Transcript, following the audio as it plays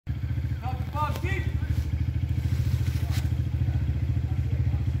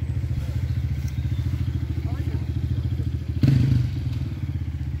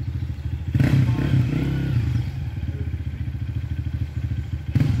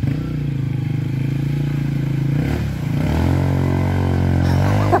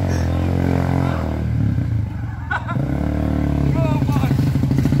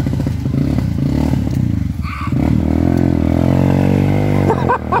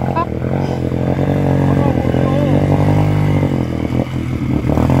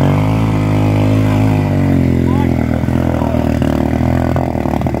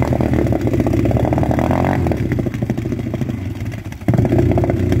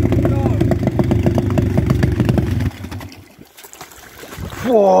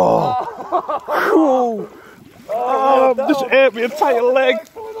Oh! Oh, just ate me entire leg.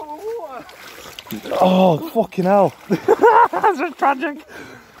 Oh, fucking hell. That's just tragic.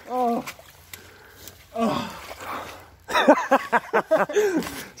 Oh.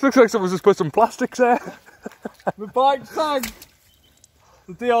 This looks like someone's just put some plastics there. The bike sank.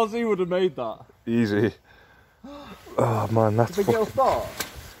 The DLZ would have made that. Easy. Oh man, that's Do you think it'll start?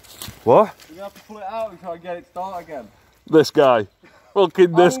 What? You're gonna have to pull it out and try and get it start again. This guy.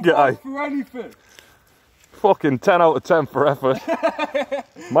 Fucking this guy. For anything. Fucking 10 out of 10 for effort.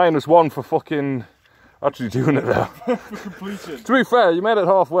 -1 for fucking actually doing it there. For completion. To be fair, you made it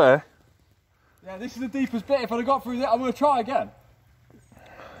halfway. Yeah, this is the deepest bit. If I'd have got through that, I'm going to try again.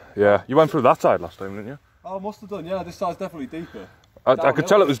 Yeah, you went through that side last time, didn't you? Oh, I must have done. Yeah, this side's definitely deeper. I could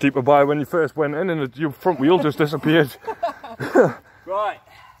tell it was deeper by when you first went in and your front wheel just disappeared. Right.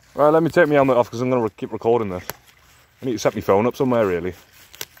 Right, let me take my helmet off because I'm going to keep recording this. I need to set my phone up somewhere, really.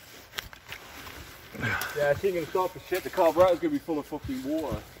 Yeah, she ain't going to start for shit. The carburetor's going to be full of fucking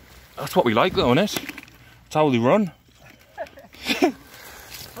water. That's what we like, though, isn't it? That's how they run.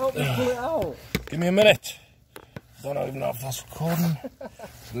 Help me pull it out. Give me a minute. Don't even know if that's recording.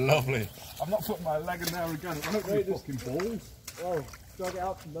 Lovely. I'm not putting my leg in there again. I don't rate this fucking balls. Oh, drag it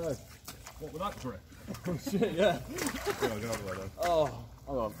out from there. What, with that grip? Oh shit, yeah. Oh,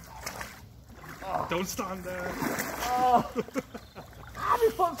 hold on. Oh. Don't stand there. Oh. Ah, my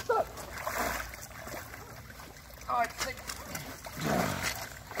foot's stuck. Oh, it's sick.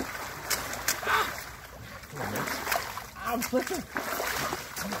 I'm slipping.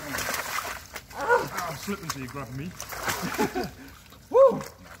 I'm slipping so you grab me. Woo!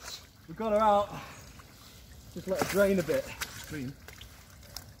 Nice. We got her out. Just let it drain a bit. Clean.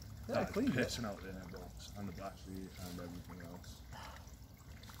 Yeah, clean. Pissing out the airbox and the battery and everything else.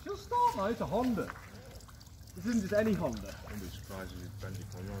 She'll start now, it's a Honda. This isn't just any Honda. I wouldn't be surprised if you bent your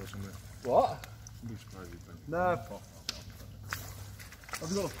corner or something. What? I wouldn't be surprised if you bent your Nah, corner. fuck.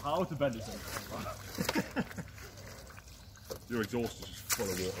 I've got the power to bend it something. Your exhaust is just full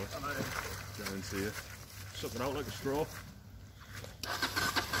of water. I know. Guarantee it. Suck it out like a straw.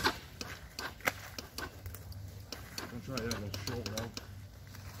 Don't try it, it'll short it out.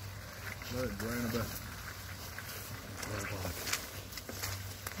 Let it drain a bit.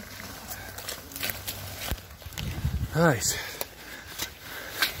 Right.